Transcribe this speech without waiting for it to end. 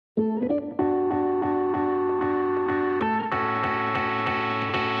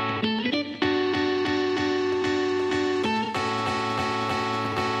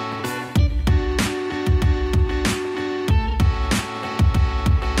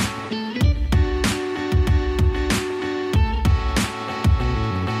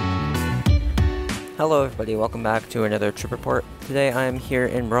Hello everybody, welcome back to another trip report. Today I am here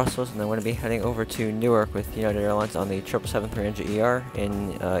in Brussels and I'm going to be heading over to Newark with United Airlines on the 777-300ER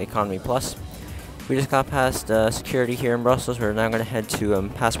in Economy Plus. We just got past security here in Brussels. We're now going to head to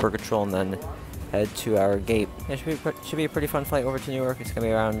passport control and then head to our gate. It should be a pretty fun flight over to Newark. It's going to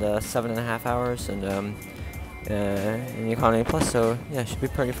be around 7.5 hours and in Economy Plus, so yeah, it should be a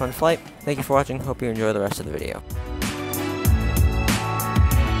pretty fun flight. Thank you for watching, hope you enjoy the rest of the video.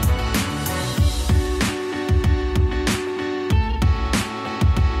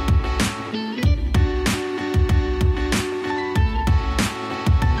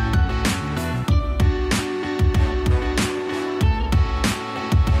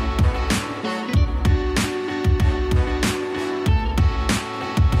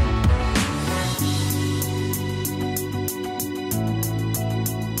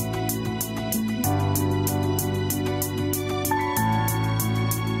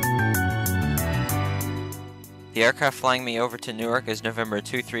 The aircraft flying me over to Newark is November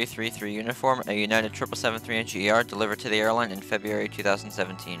 2333 uniform, a United 777-300ER delivered to the airline in February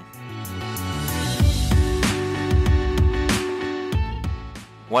 2017.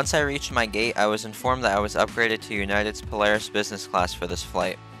 Once I reached my gate, I was informed that I was upgraded to United's Polaris business class for this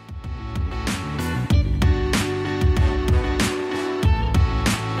flight.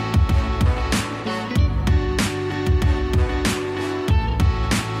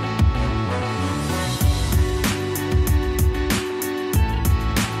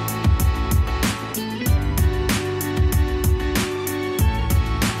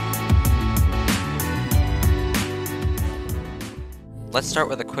 Let's start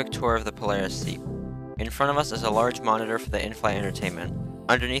with a quick tour of the Polaris seat. In front of us is a large monitor for the in-flight entertainment.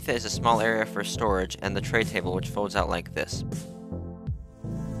 Underneath it is a small area for storage and the tray table, which folds out like this.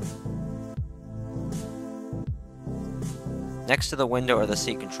 Next to the window are the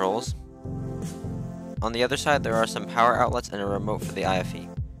seat controls. On the other side there are some power outlets and a remote for the IFE.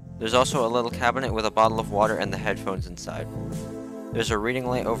 There's also a little cabinet with a bottle of water and the headphones inside. There's a reading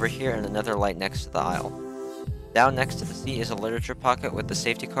light over here and another light next to the aisle. Down next to the seat is a literature pocket with the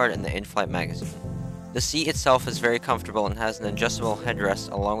safety card and the in-flight magazine. The seat itself is very comfortable and has an adjustable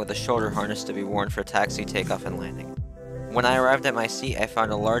headrest along with a shoulder harness to be worn for taxi, takeoff, and landing. When I arrived at my seat, I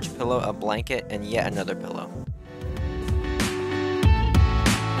found a large pillow, a blanket, and yet another pillow.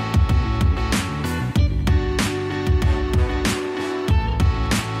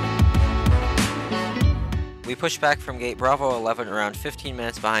 We pushed back from gate Bravo 11 around 15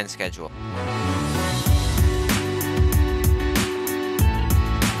 minutes behind schedule.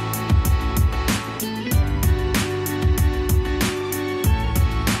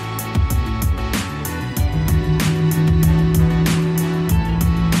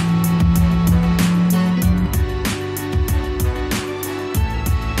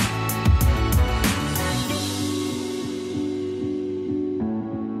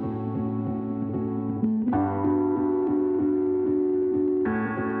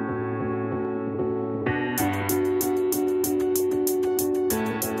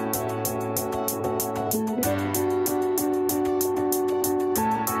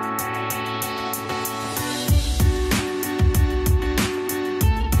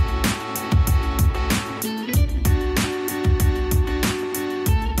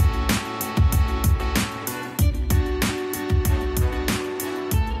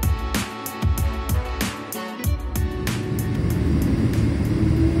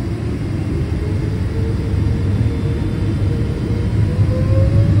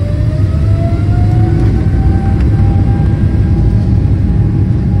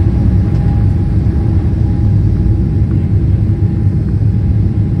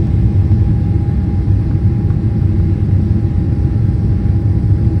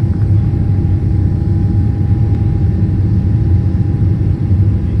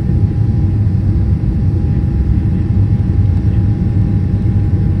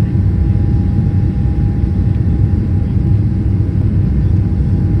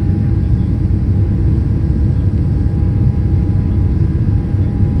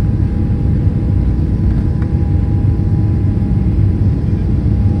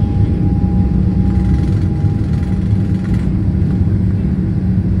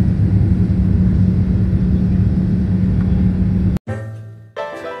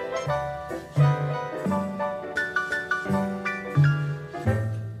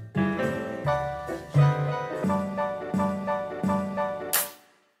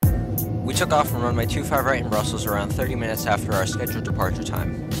 We took off from runway 25 right in Brussels around 30 minutes after our scheduled departure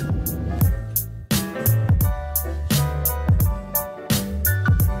time.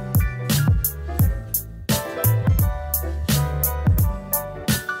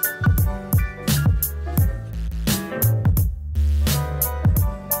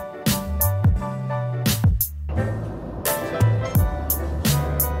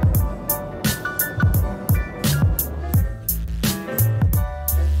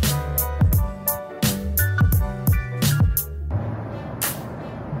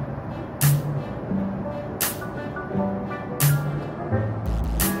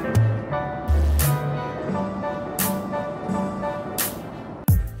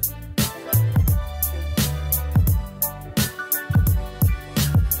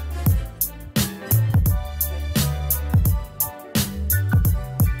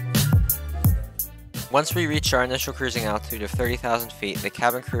 Once we reached our initial cruising altitude of 30,000 feet, the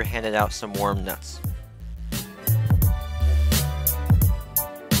cabin crew handed out some warm nuts.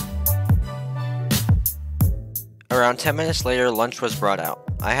 Around 10 minutes later, lunch was brought out.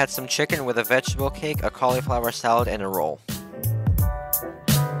 I had some chicken with a vegetable cake, a cauliflower salad, and a roll.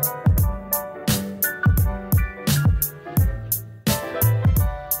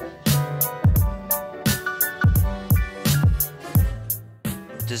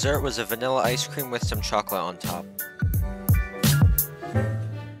 Dessert was a vanilla ice cream with some chocolate on top.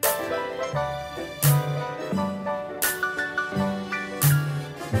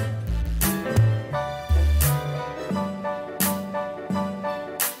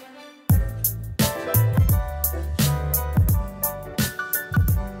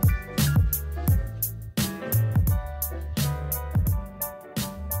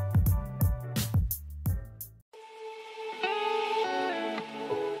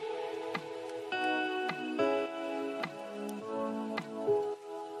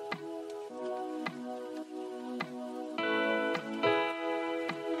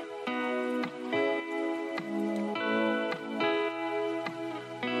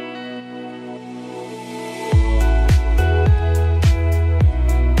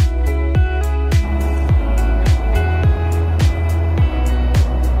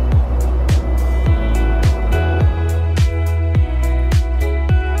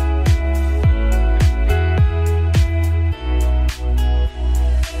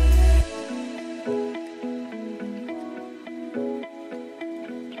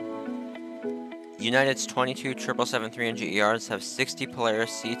 United's 22 777-300 ERs have 60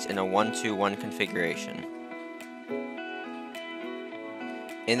 Polaris seats in a 1-2-1 configuration.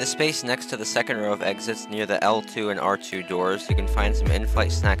 In the space next to the second row of exits near the L2 and R2 doors, you can find some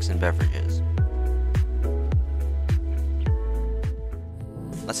in-flight snacks and beverages.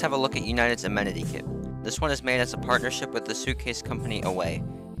 Let's have a look at United's amenity kit. This one is made as a partnership with the suitcase company Away.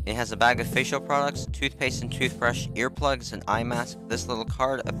 It has a bag of facial products, toothpaste and toothbrush, earplugs, an eye mask, this little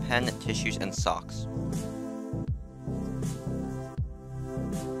card, a pen, tissues, and socks.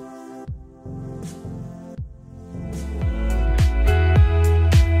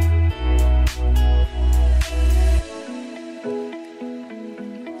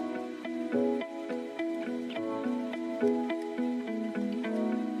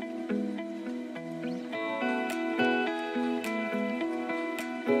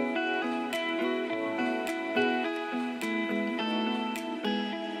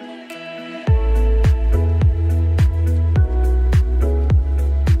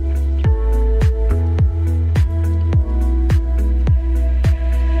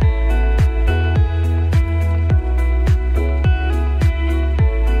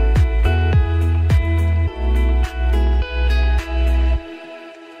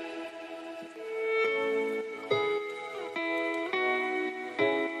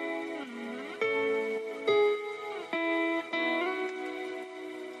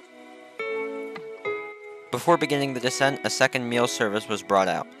 Before beginning the descent, a second meal service was brought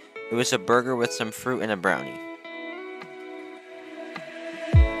out. It was a burger with some fruit and a brownie.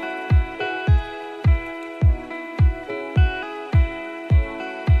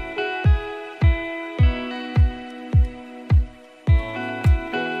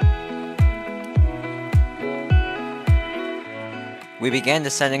 We began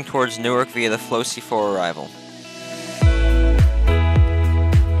descending towards Newark via the Flow C4 arrival.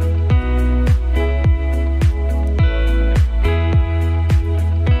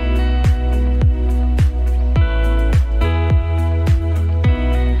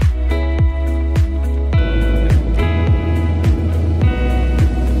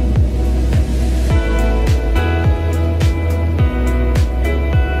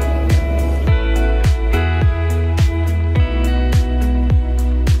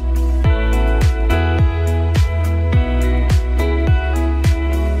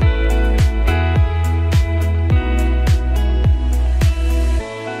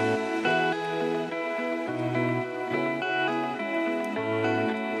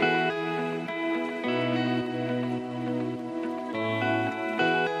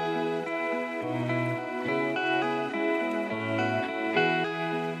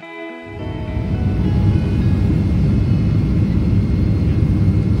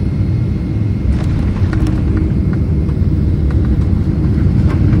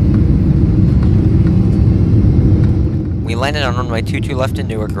 Landed on runway 22 left in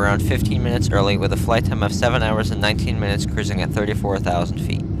Newark around 15 minutes early with a flight time of 7 hours and 19 minutes cruising at 34,000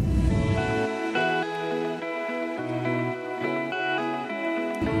 feet.